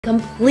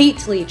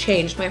Completely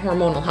changed my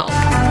hormonal health.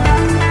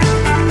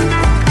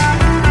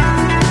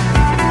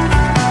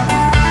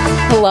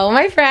 Hello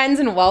my friends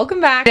and welcome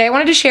back. Today I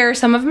wanted to share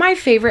some of my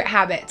favorite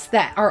habits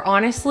that are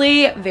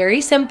honestly very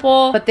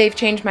simple, but they've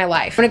changed my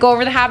life. I'm gonna go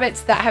over the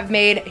habits that have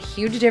made a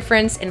huge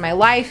difference in my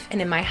life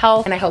and in my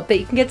health, and I hope that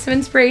you can get some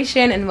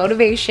inspiration and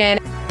motivation.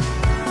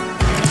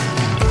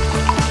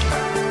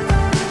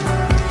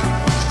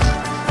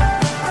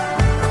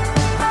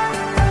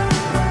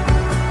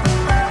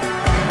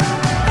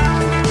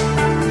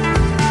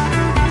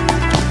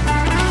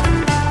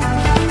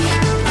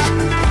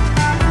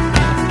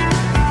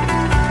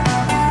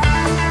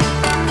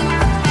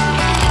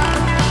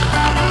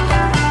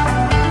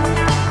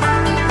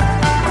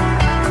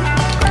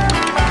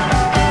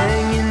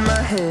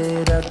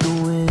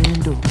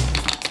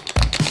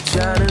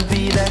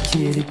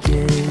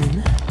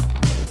 Again.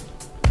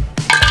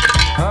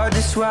 Hard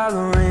to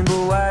swallow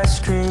rainbow ice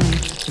cream,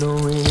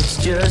 knowing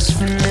it's just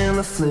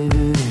vanilla flavored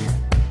in.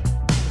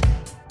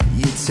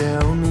 You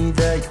tell me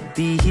that you'll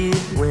be here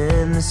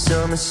when the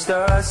summer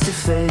starts to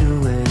fade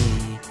away.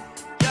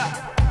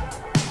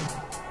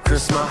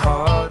 My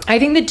heart. I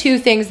think the two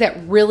things that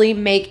really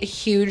make a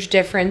huge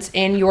difference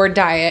in your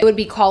diet would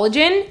be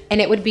collagen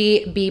and it would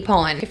be bee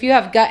pollen. If you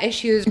have gut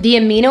issues, the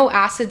amino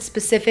acids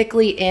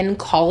specifically in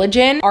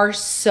collagen are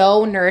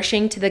so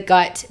nourishing to the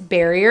gut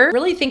barrier.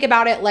 Really think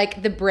about it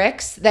like the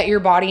bricks that your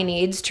body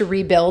needs to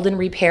rebuild and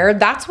repair.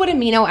 That's what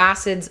amino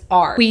acids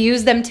are. We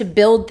use them to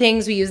build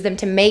things. We use them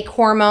to make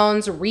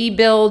hormones,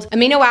 rebuild.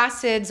 Amino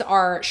acids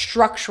are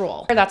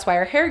structural. That's why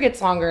our hair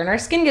gets longer and our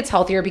skin gets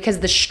healthier, because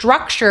the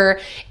structure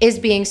is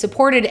being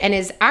supported and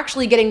is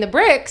actually getting the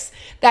bricks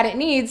that it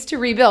needs to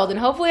rebuild. And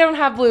hopefully I don't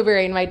have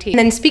blueberry in my teeth. And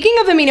then speaking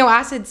of amino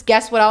acids,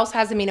 guess what else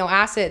has amino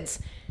acids?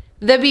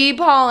 The bee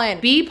pollen.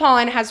 Bee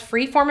pollen has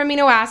free-form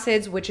amino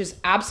acids, which is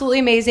absolutely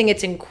amazing.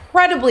 It's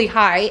incredibly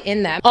high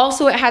in them.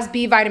 Also, it has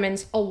B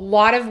vitamins. A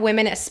lot of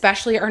women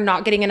especially are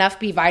not getting enough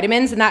B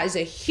vitamins, and that is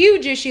a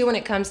huge issue when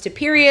it comes to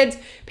periods,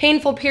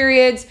 painful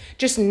periods,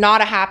 just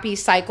not a happy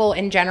cycle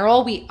in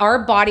general.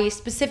 Our body,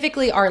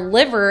 specifically our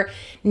liver,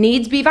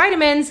 needs B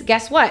vitamins,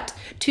 guess what?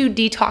 To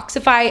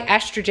detoxify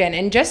estrogen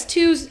and just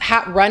to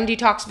run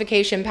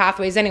detoxification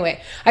pathways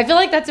anyway. I feel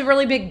like that's a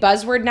really big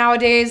buzzword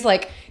nowadays,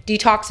 like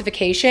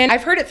detoxification.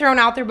 I've heard it thrown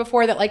out there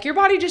before that like your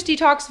body just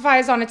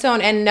detoxifies on its own,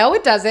 and no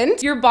it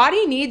doesn't. Your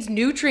body needs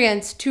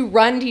nutrients to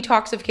run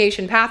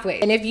detoxification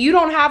pathways. And if you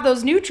don't have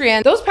those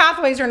nutrients, those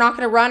pathways are not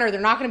gonna run, or they're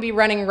not gonna be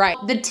running right.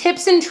 The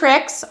tips and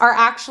tricks are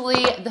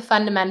actually the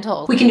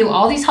fundamentals. We can do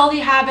all these healthy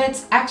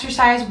habits,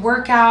 exercise,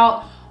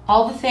 workout,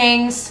 all the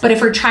things, but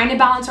if we're trying to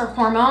balance our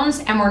hormones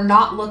and we're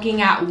not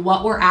looking at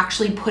what we're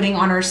actually putting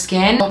on our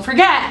skin, don't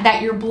forget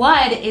that your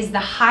blood is the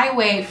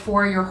highway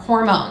for your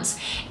hormones,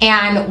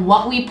 and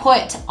what we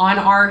put on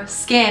our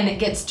skin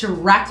gets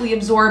directly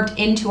absorbed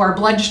into our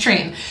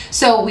bloodstream.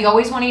 So we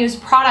always want to use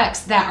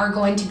products that are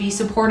going to be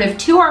supportive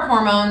to our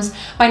hormones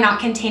by not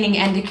containing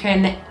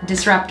endocrine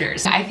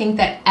disruptors. I think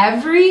that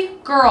every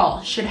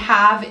girl should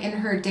have in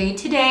her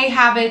day-to-day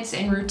habits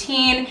and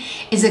routine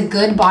is a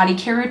good body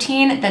care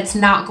routine that's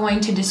not going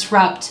to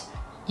disrupt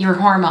your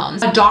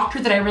hormones. A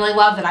doctor that I really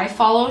love that I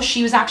follow,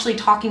 she was actually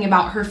talking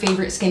about her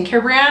favorite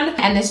skincare brand,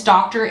 and this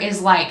doctor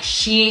is like,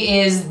 she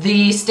is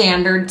the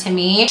standard to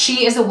me.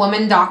 She is a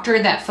woman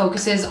doctor that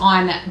focuses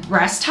on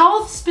breast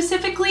health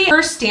specifically.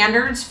 Her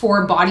standards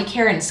for body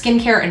care and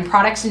skincare and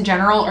products in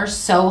general are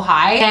so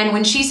high, and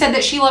when she said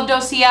that she loved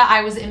Osea,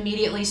 I was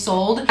immediately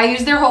sold. I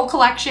use their whole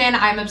collection.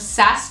 I'm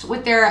obsessed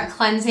with their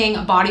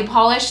cleansing body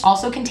polish.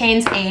 Also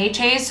contains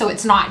AHAs, so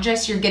it's not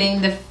just you're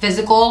getting the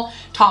physical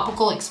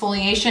topical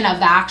exfoliation of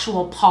the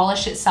actual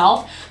polish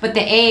itself, but the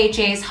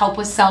AHAs help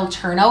with cell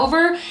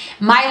turnover.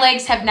 My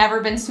legs have never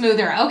been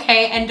smoother,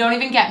 okay? And don't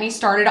even get me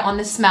started on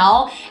the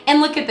smell.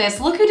 And look at this,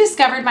 look who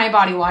discovered my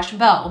body wash,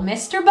 Bo.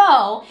 Mr.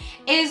 Bo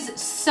is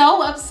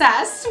so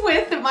obsessed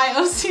with my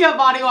Osea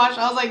body wash.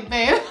 I was like,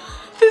 babe,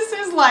 this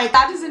is like,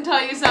 that doesn't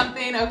tell you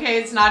something,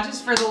 okay? It's not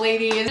just for the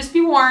ladies. Just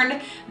be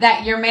warned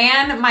that your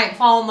man might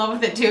fall in love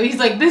with it too. He's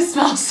like, this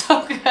smells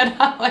so good.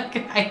 I'm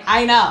like,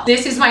 I know.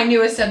 This is my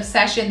newest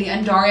obsession, the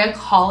Undaria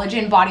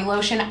Collagen Body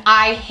Lotion.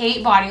 I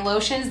hate body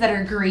lotions that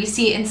are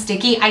greasy and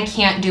sticky. I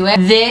can't do it.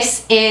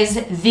 This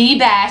is the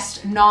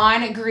best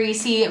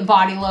non-greasy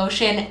body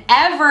lotion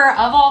ever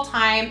of all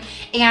time.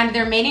 And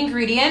their main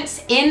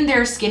ingredients in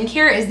their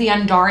skincare is the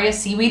Undaria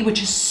seaweed,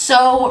 which is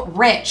so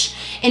rich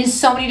in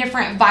so many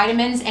different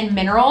vitamins and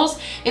minerals.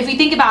 If we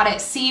think about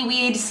it,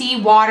 seaweed,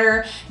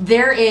 seawater,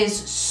 there is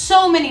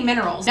so many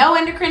minerals, no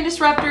endocrine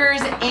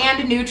disruptors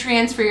and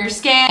nutrients for your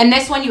skin. And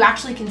this one, you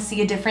actually can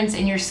see a difference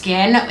in your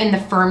skin, in the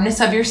firmness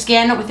of your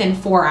skin within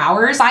 4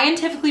 hours.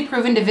 Scientifically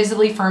proven to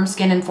visibly firm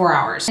skin in 4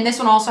 hours. And this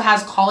one also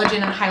has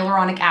collagen and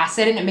hyaluronic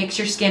acid, and it makes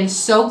your skin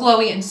so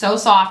glowy and so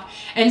soft.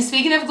 And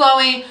speaking of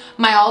glowy,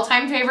 my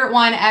all-time favorite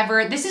one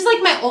ever, this is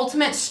like my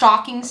ultimate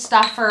stocking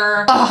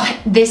stuffer.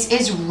 Oh, this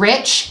is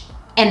rich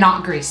and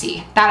not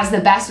greasy. That is the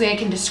best way I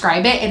can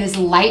describe it. It is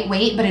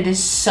lightweight, but it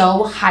is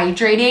so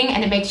hydrating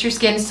and it makes your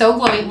skin so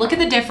glowy. Look at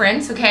the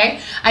difference, okay?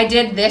 I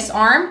did this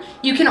arm.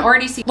 You can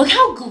already see, look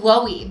how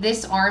glowy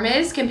this arm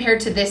is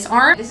compared to this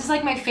arm. This is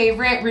like my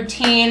favorite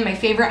routine, my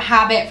favorite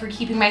habit for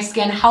keeping my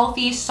skin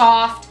healthy,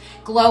 soft,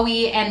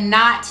 glowy, and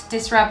not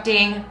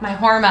disrupting my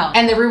hormone.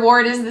 And the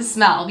reward is the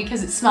smell,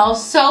 because it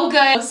smells so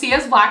good.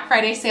 Sia's Black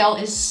Friday sale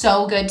is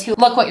so good too.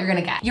 Look what you're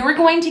gonna get. You are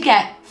going to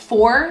get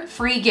 4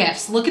 free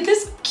gifts. Look at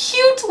this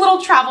cute little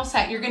travel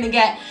set. You're gonna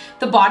get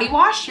the body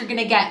wash. You're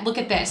gonna get, look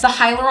at this, the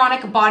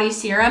hyaluronic body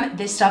serum.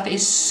 This stuff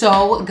is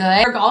so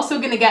good. You're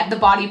also gonna get the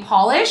body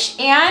polish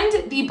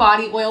and the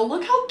body oil.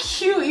 Look how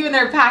cute even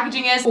their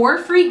packaging is. 4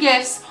 free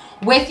gifts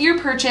with your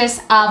purchase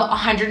of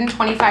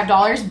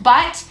 $125,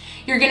 but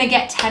you're gonna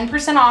get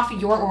 10% off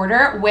your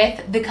order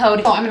with the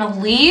code. So I'm gonna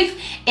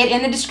leave it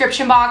in the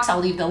description box.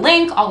 I'll leave the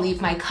link, I'll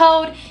leave my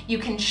code. You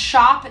can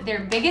shop their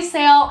biggest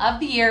sale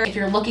of the year if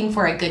you're looking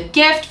for a good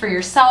gift for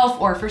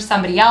yourself or for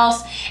somebody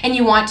else, and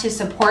you want to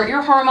support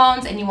your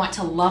hormones and you want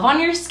to love on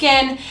your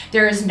skin.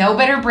 There is no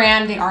better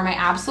brand. They are my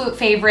absolute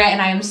favorite,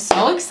 and I am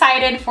so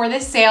excited for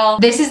this sale.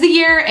 This is the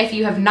year. If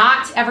you have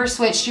not ever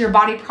switched your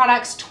body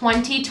products,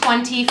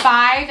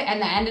 2025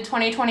 and the end of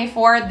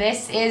 2024,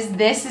 this is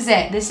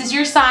it. This is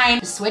your sign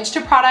to switch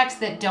to products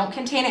that don't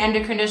contain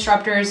endocrine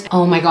disruptors.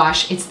 Oh my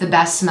gosh, it's the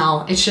best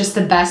smell. It's just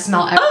the best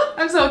smell ever. Oh,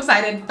 I'm so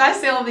excited.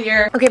 Best sale of the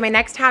year. Okay, my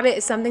next habit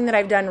is something that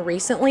I've done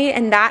recently,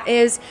 and that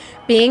is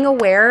being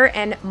aware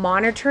and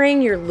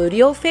monitoring your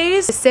luteal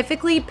phase.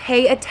 Specifically,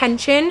 pay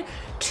attention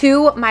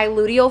to my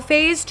luteal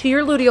phase, to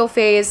your luteal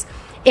phase,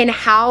 in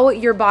how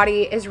your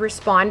body is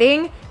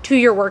responding to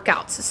your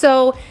workouts.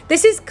 So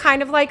this is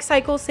kind of like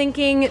cycle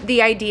syncing,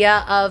 the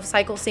idea of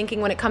cycle syncing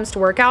when it comes to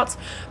workouts,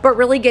 but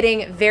really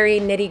getting very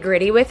nitty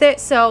gritty with it.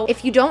 So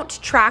if you don't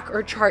track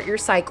or chart your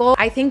cycle,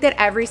 I think that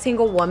every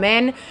single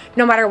woman,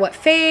 no matter what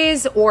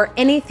phase or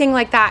anything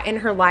like that in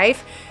her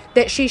life,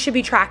 that she should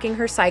be tracking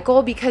her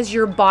cycle, because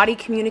your body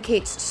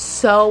communicates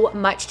so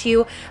much to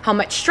you, how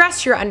much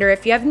stress you're under,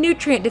 if you have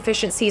nutrient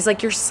deficiencies,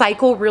 like your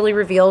cycle really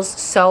reveals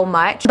so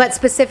much. But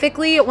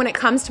specifically when it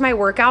comes to my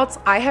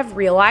workouts, I have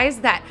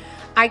realized that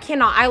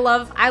I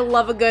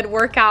love a good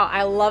workout.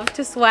 I love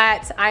to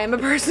sweat. I am a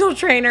personal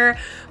trainer,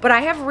 but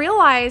I have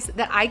realized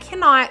that I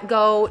cannot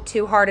go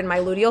too hard in my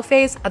luteal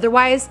phase.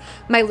 Otherwise,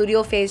 my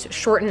luteal phase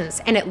shortens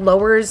and it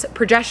lowers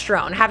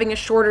progesterone. Having a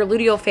shorter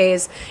luteal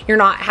phase, you're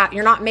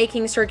not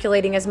making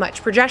circulating as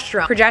much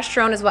progesterone.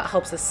 Progesterone is what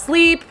helps us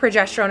sleep.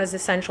 Progesterone is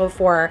essential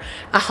for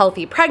a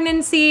healthy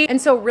pregnancy.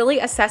 And so really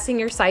assessing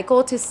your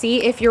cycle to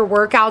see if your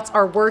workouts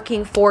are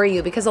working for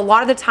you, because a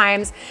lot of the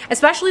times,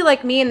 especially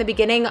like me in the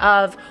beginning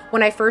of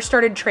when I first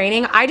started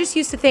training, I just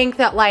used to think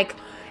that like,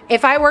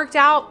 if I worked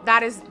out,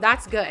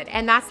 that's good.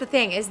 And that's the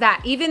thing, is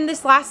that even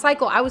this last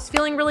cycle, I was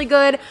feeling really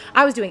good.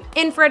 I was doing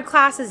infrared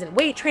classes and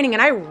weight training,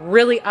 and I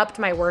really upped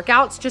my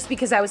workouts just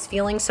because I was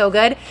feeling so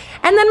good.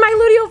 And then my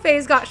luteal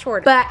phase got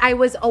short. But I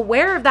was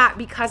aware of that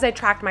because I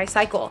tracked my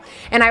cycle,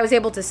 and I was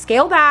able to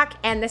scale back.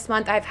 And this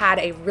month I've had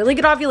a really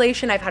good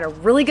ovulation. I've had a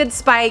really good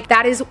spike.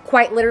 That is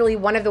quite literally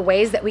one of the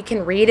ways that we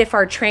can read if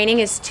our training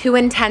is too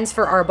intense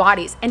for our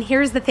bodies. And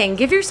here's the thing,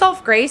 give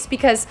yourself grace,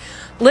 because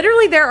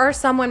literally there are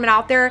some women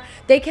out there,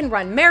 they can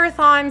run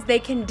marathons, they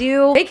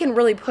can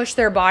really push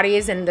their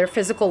bodies and their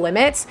physical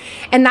limits.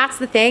 And that's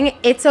the thing,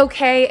 it's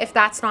okay if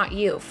that's not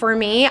you. For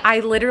me, I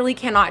literally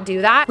cannot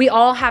do that. We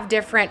all have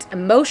different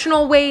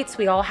emotional weights,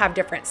 we all have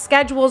different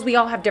schedules, we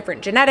all have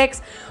different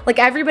genetics. Like,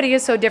 everybody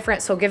is so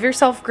different. So give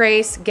yourself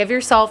grace, give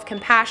yourself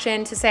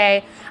compassion to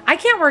say, I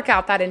can't work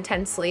out that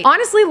intensely.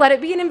 Honestly, let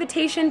it be an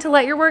invitation to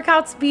let your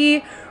workouts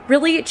be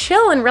really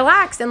chill and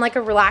relaxed and like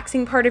a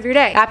relaxing part of your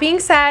day. That being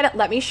said,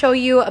 let me show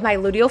you my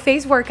luteal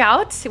phase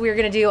workout. We're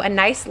gonna do a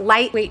nice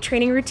light weight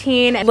training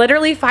routine,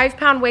 literally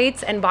 5-pound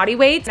weights and body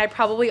weights. I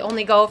probably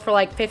only go for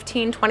like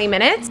 15-20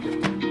 minutes.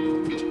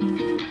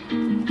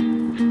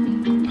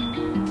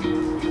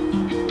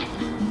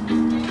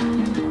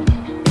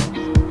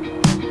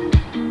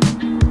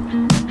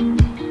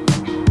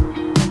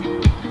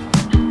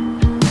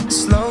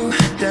 Slow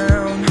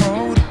down,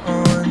 hold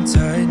on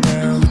tight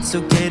now. It's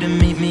okay to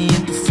meet me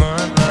at the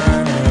front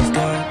line. I've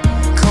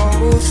got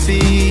cold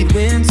feet,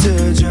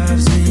 winter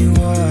drives me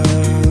wild.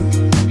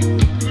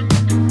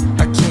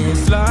 I can't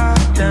fly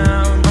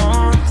down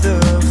on the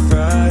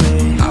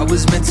Friday. I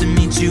was meant to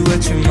meet you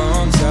at your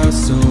mom's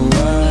house, so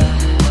I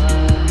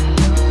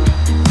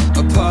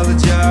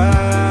apologize.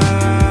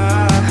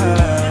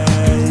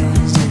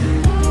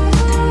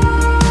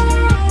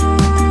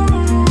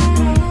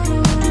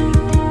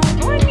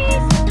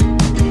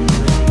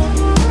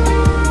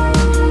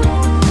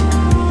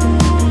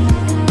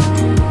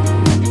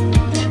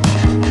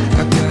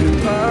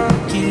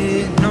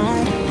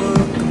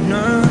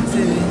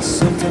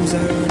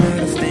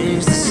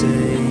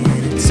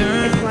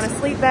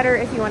 Better,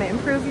 if you want to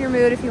improve your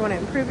mood, if you want to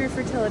improve your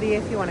fertility,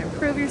 if you want to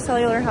improve your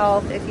cellular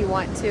health, if you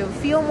want to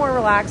feel more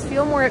relaxed,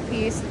 feel more at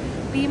peace,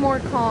 be more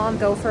calm,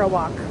 go for a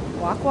walk.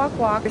 Walk, walk,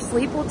 walk. Your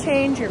sleep will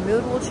change, your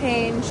mood will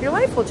change, your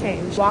life will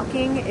change.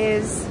 Walking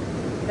is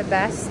the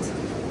best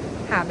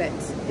habit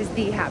is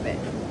the habit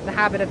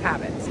of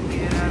habits.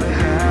 Get out of the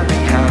happy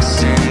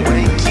house and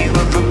wake you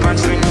up for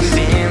brunch when you're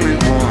feeling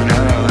worn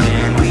out.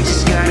 And we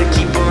just gotta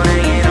keep on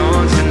hanging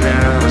on for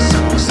now.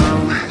 So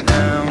slow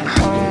down,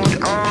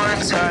 hold on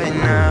tight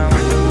now.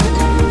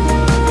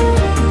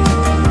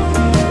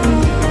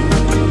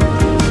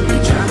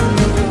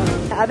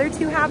 The other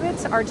two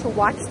habits are to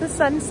watch the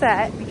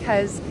sunset,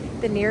 because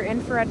the near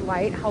infrared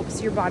light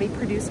helps your body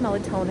produce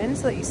melatonin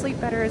so that you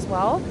sleep better as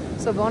well.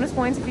 So bonus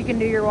points if you can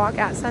do your walk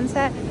at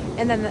sunset.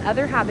 And then the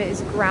other habit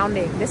is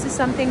grounding. This is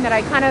something that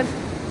I kind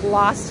of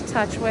lost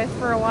touch with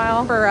for a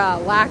while for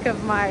lack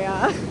of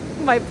my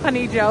my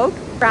punny joke.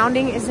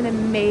 Grounding is an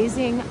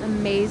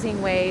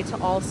amazing way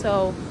to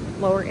also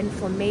lower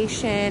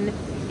inflammation.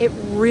 It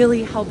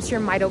really helps your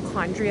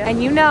mitochondria.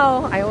 And you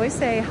know, I always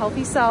say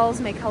healthy cells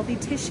make healthy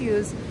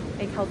tissues,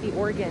 make healthy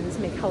organs,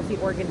 make healthy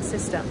organ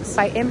systems.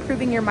 By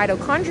improving your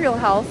mitochondrial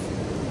health,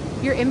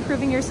 you're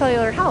improving your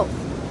cellular health.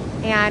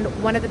 And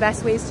one of the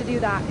best ways to do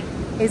that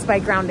is by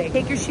grounding.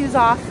 Take your shoes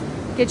off,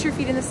 get your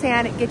feet in the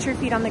sand, get your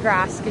feet on the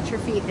grass, get your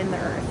feet in the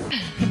earth.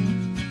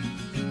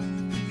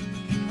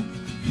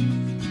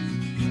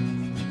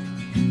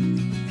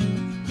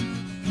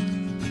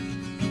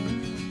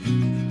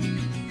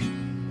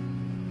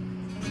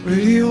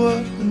 Radio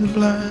up and the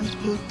blinds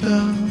pulled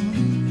down.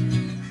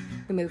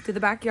 We moved to the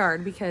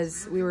backyard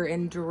because we were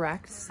in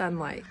direct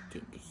sunlight.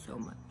 Thank you so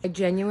much. I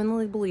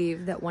genuinely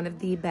believe that one of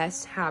the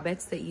best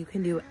habits that you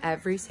can do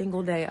every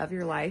single day of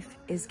your life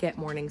is get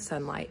morning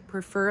sunlight,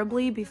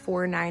 preferably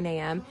before 9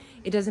 a.m.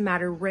 It doesn't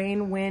matter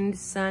rain, wind,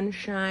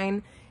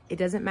 sunshine. It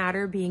doesn't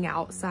matter. Being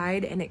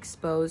outside and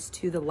exposed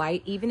to the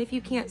light, even if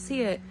you can't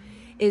see it,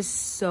 is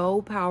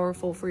so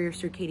powerful for your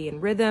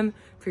circadian rhythm,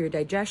 for your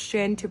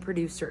digestion, to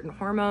produce certain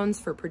hormones,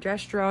 for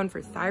progesterone,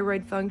 for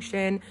thyroid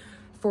function,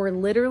 for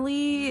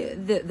literally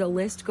the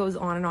list goes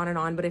on and on and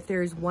on. But if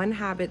there's one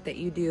habit that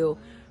you do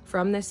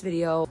from this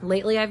video,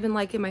 lately I've been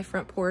liking my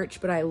front porch,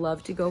 but I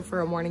love to go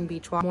for a morning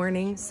beach walk.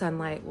 Morning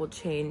sunlight will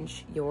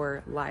change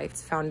your life.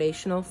 It's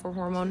foundational for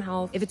hormone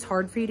health. If it's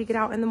hard for you to get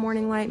out in the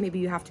morning light, maybe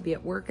you have to be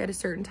at work at a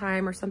certain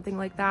time or something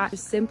like that,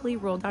 just simply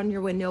roll down your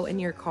window in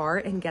your car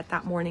and get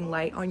that morning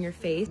light on your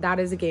face. That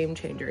is a game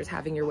changer, is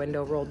having your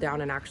window rolled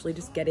down and actually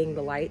just getting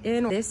the light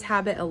in. This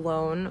habit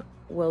alone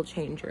will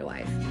change your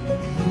life.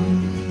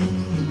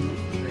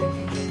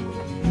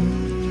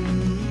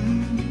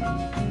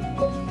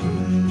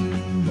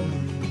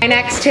 My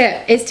next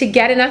tip is to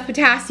get enough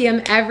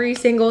potassium every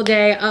single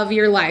day of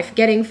your life.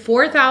 Getting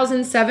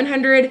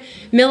 4,700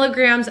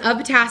 milligrams of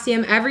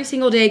potassium every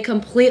single day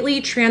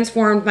completely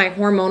transformed my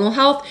hormonal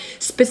health,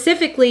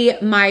 specifically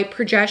my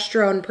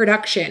progesterone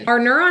production. Our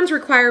neurons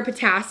require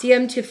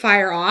potassium to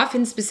fire off,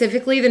 and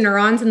specifically the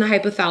neurons in the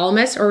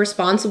hypothalamus are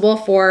responsible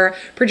for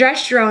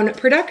progesterone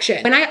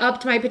production. When I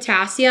upped my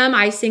potassium,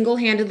 I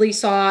single-handedly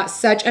saw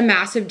such a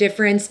massive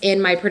difference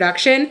in my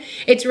production.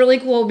 It's really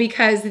cool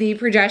because the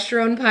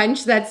progesterone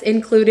punch that's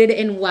included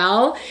in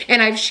Well, and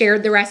I've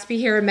shared the recipe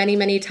here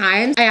many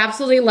times. I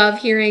absolutely love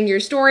hearing your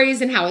stories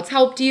and how it's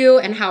helped you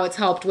and how it's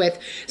helped with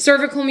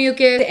cervical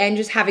mucus and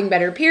just having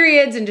better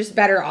periods and just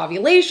better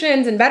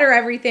ovulations and better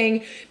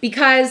everything,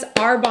 because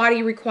our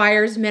body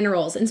requires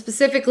minerals. And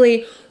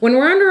specifically when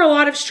we're under a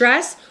lot of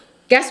stress,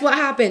 guess what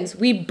happens?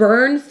 We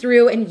burn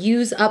through and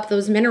use up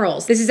those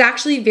minerals. This is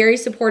actually very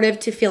supportive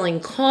to feeling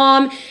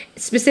calm.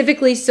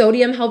 Specifically,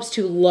 sodium helps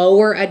to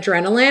lower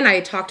adrenaline.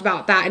 I talked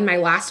about that in my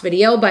last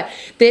video, but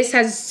this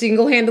has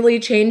single-handedly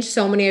changed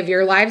so many of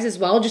your lives as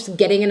well, just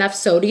getting enough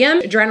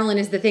sodium. Adrenaline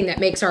is the thing that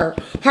makes our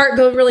heart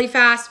go really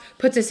fast,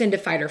 puts us into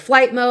fight or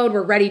flight mode.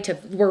 We're ready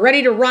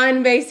to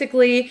run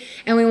basically,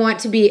 and we want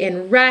to be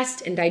in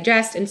rest and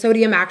digest, and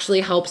sodium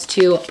actually helps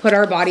to put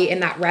our body in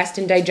that rest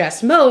and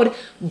digest mode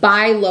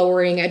by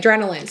lowering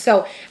adrenaline.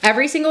 So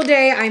every single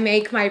day I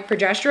make my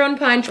progesterone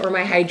punch or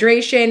my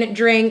hydration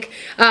drink.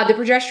 The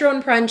progesterone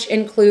punch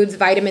includes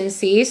vitamin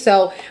C.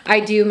 So I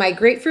do my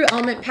grapefruit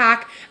almond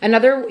pack.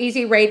 Another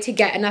easy way to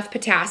get enough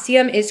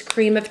potassium is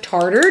cream of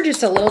tartar,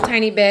 just a little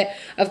tiny bit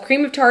of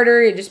cream of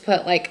tartar. You just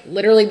put like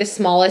literally the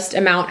smallest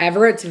amount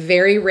ever. It's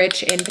very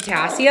rich in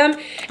potassium.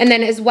 And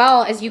then as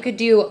well as you could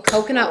do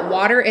coconut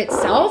water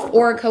itself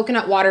or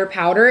coconut water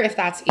powder if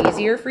that's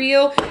easier for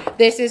you.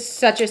 This is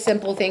such a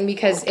simple thing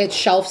because it's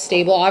shelf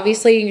stable.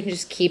 Obviously, you can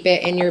just keep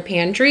it in your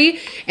pantry.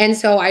 And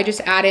so I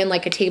just add in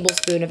like a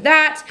tablespoon of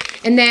that.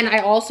 And then I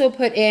also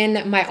put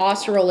in my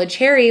acerola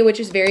cherry, which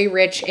is very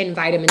rich in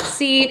vitamin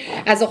C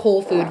as a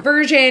whole food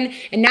version.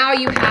 And now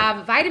you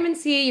have vitamin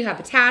C, you have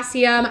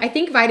potassium. I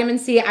think vitamin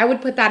C, I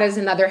would put that as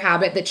another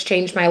habit that's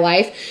changed my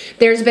life.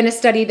 There's been a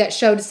study that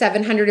showed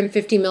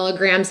 750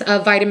 milligrams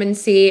of vitamin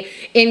C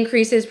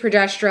increases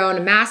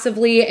progesterone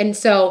massively. And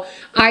so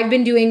I've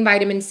been doing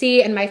vitamin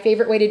C, and my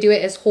favorite way to do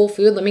it is whole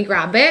food. Let me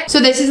grab it. So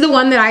this is the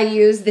one that I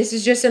use. This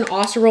is just an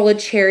acerola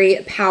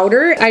cherry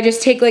powder. I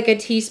just take like a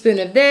teaspoon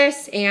of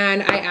this and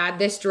and I add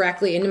this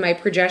directly into my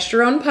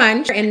progesterone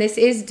punch, and this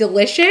is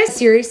delicious.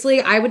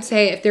 Seriously, I would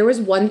say if there was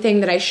one thing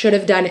that I should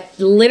have done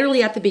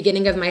literally at the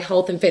beginning of my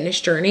health and fitness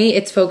journey,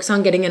 it's focus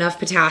on getting enough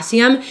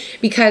potassium,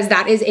 because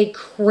that is a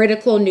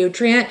critical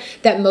nutrient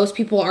that most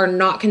people are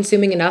not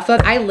consuming enough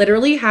of. I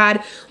literally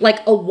had like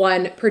a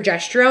 1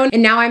 progesterone,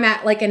 and now I'm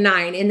at like a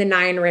 9, in the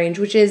 9 range,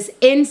 which is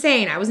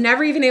insane. I was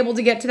never even able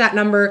to get to that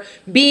number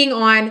being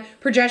on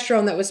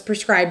progesterone that was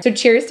prescribed. So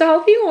cheers to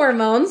healthy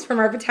hormones from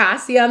our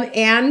potassium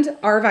and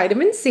our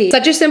vitamin C.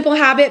 Such a simple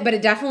habit, but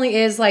it definitely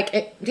is like,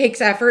 it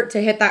takes effort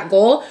to hit that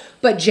goal,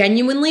 but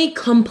genuinely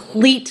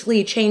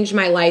completely changed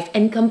my life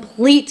and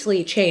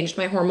completely changed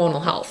my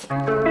hormonal health.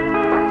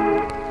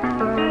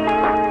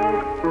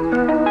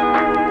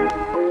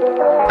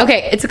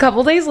 Okay, it's a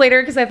couple days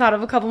later because I thought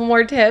of a couple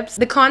more tips.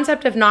 The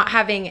concept of not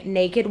having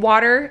naked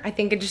water, I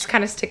think it just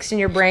kind of sticks in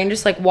your brain,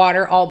 just like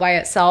water all by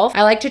itself.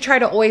 I like to try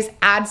to always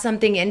add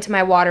something into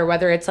my water,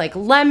 whether it's like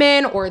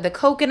lemon or the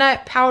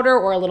coconut powder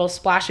or a little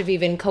splash of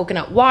even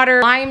coconut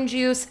water, lime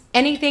juice,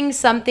 anything,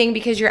 something,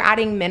 because you're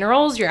adding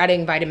minerals, you're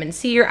adding vitamin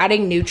C, you're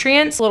adding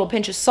nutrients, a little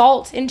pinch of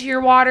salt into your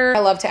water. I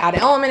love to add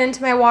an element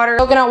into my water,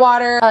 coconut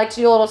water. I like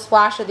to do a little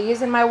splash of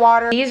these in my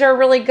water. These are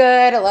really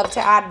good. I love to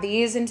add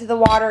these into the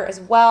water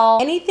as well.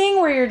 Anything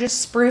where you're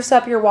just spruce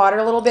up your water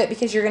a little bit,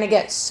 because you're gonna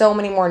get so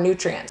many more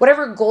nutrients.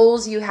 Whatever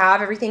goals you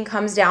have, everything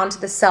comes down to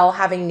the cell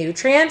having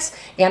nutrients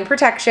and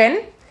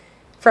protection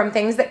from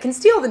things that can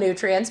steal the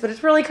nutrients, but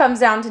it really comes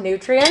down to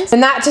nutrients.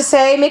 And that to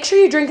say, make sure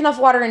you drink enough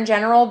water in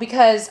general,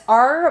 because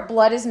our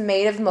blood is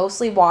made of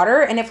mostly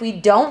water, and if we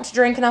don't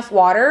drink enough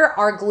water,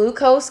 our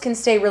glucose can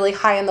stay really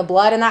high in the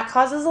blood, and that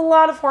causes a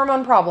lot of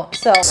hormone problems.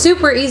 So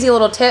super easy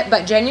little tip,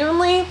 but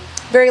genuinely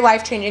very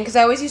life-changing, because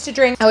I always used to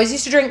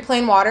drink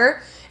plain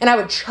water, and I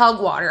would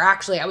chug water.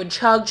 Actually, I would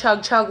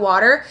chug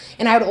water,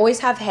 and I would always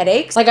have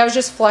headaches. Like I was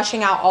just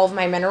flushing out all of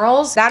my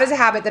minerals. That is a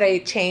habit that I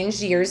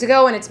changed years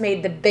ago, and it's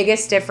made the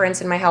biggest difference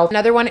in my health.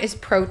 Another one is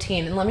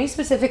protein, and let me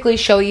specifically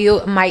show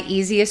you my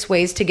easiest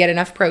ways to get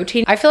enough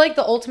protein. I feel like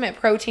the ultimate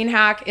protein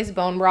hack is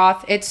bone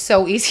broth. It's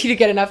so easy to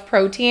get enough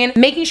protein.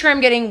 Making sure I'm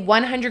getting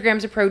 100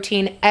 grams of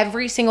protein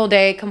every single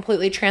day,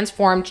 completely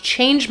transformed,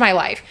 changed my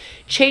life,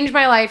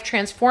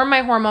 transformed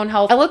my hormone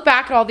health. I look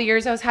back at all the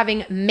years I was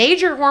having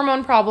major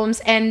hormone problems,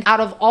 and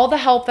out of all the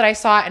help that I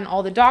sought and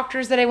all the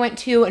doctors that I went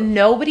to,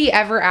 nobody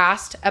ever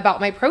asked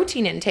about my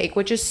protein intake,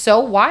 which is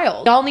so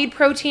wild. Y'all need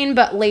protein,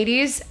 but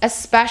ladies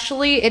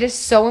especially, it is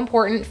so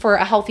important for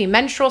a healthy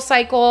menstrual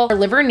cycle. Our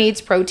liver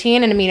needs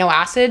protein and amino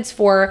acids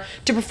to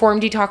perform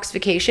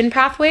detoxification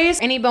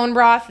pathways. Any bone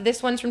broth,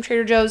 this one's from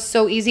Trader Joe's,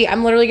 so easy.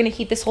 I'm literally gonna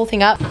heat this whole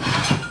thing up.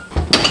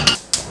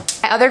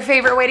 My other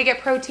favorite way to get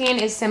protein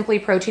is simply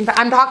protein.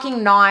 I'm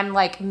talking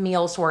like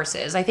meal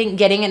sources. I think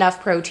getting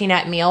enough protein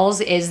at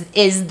meals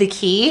is the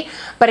key.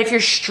 But if you're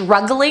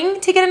struggling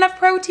to get enough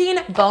protein,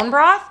 bone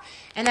broth.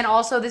 And then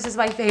also, this is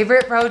my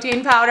favorite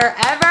protein powder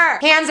ever.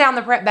 Hands down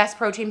the best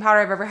protein powder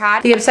I've ever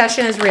had. The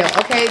obsession is real,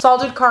 okay?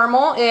 Salted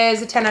caramel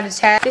is a 10 out of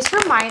 10.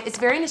 It's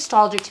very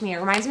nostalgic to me. It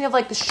reminds me of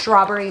like the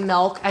strawberry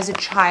milk as a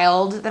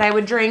child that I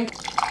would drink.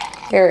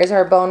 Here is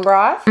our bone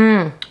broth.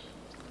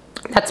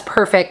 That's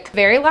perfect.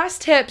 Very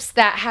last tips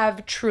that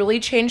have truly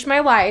changed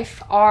my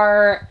life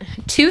are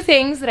 2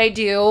 things that I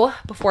do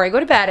before I go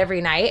to bed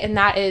every night, and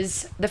that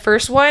is, the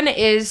first one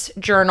is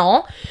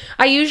journal.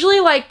 I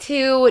usually like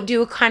to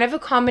do kind of a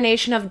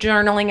combination of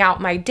journaling out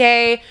my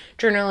day,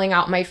 journaling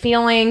out my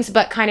feelings,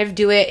 but kind of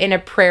do it in a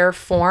prayer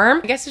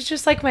form. I guess it's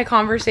just like my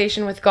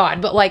conversation with God,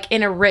 but like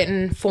in a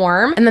written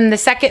form. And then the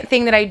second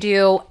thing that I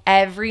do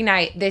every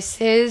night,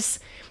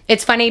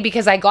 it's funny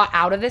because I got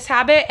out of this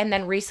habit, and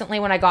then recently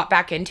when I got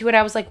back into it,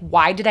 I was like,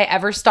 why did I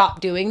ever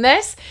stop doing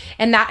this?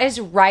 And that is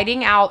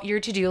writing out your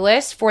to-do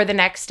list for the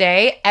next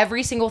day,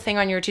 every single thing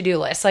on your to-do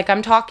list. Like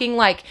I'm talking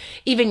like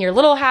even your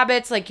little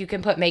habits, like you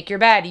can put make your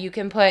bed, you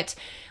can put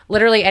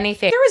literally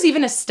anything. There was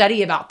even a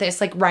study about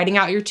this, like writing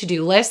out your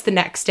to-do list the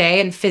next day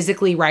and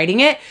physically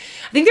writing it.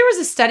 I think there was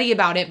a study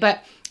about it,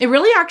 but it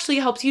really actually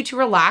helps you to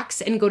relax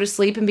and go to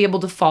sleep and be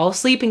able to fall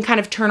asleep and kind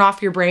of turn off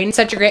your brain.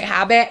 Such a great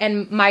habit.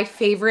 And my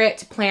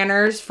favorite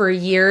planners for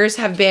years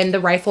have been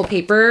the Rifle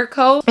Paper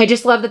Co. I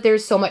just love that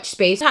there's so much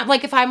space.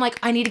 Like if I'm like,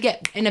 I need to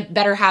get in a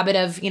better habit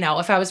of,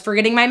 if I was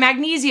forgetting my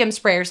magnesium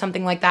spray or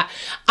something like that,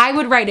 I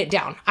would write it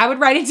down. I would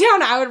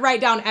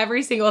write down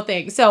every single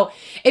thing. So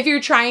if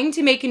you're trying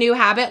to make a new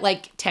habit,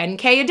 like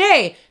 10K a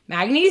day,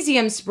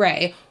 magnesium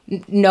spray,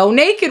 no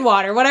naked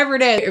water, whatever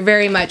it is, it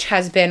very much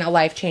has been a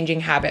life-changing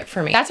habit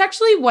for me. That's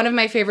actually one of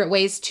my favorite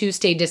ways to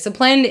stay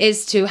disciplined,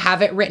 is to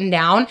have it written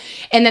down.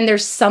 And then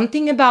there's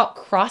something about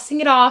crossing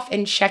it off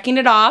and checking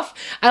it off.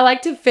 I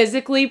like to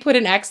physically put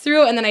an X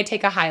through, and then I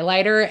take a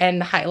highlighter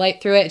and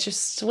highlight through it. It's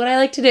just what I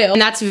like to do.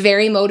 And that's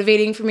very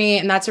motivating for me.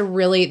 And that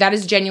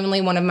is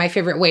genuinely one of my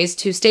favorite ways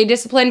to stay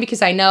disciplined,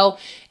 because I know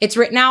it's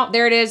written out,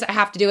 there it is, I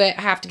have to do it,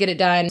 I have to get it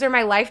done. These are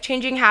my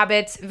life-changing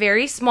habits,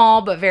 very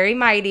small, but very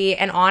mighty.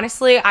 And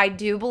honestly, I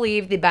do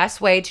believe the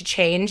best way to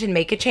change and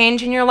make a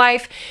change in your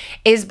life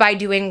is by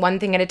doing one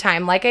thing at a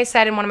time. Like I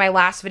said in one of my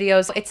last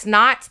videos, it's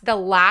not the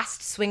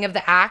last swing of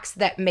the axe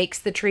that makes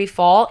the tree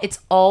fall. It's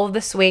all of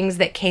the swings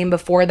that came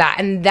before that.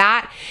 And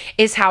that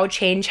is how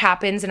change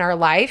happens in our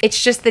life.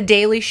 It's just the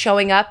daily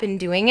showing up and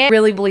doing it. I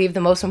really believe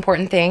the most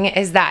important thing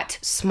is that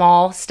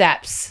small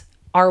steps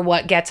are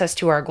what gets us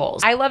to our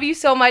goals. I love you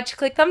so much.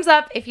 Click thumbs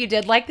up if you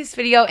did like this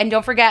video, and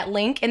don't forget,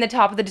 link in the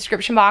top of the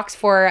description box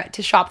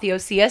to shop the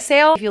Osea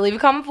sale. If you leave a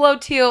comment below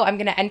too, I'm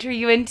gonna enter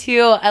you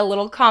into a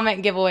little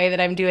comment giveaway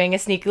that I'm doing, a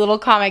sneaky little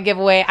comment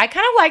giveaway. I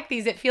kind of like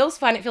these. It feels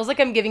fun. It feels like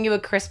I'm giving you a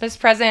Christmas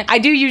present. I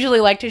do usually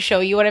like to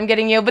show you what I'm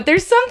getting you, but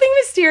there's something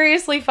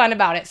mysteriously fun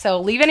about it. So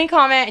leave any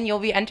comment and you'll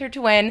be entered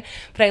to win.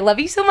 But I love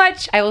you so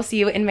much. I will see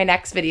you in my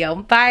next video.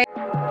 Bye.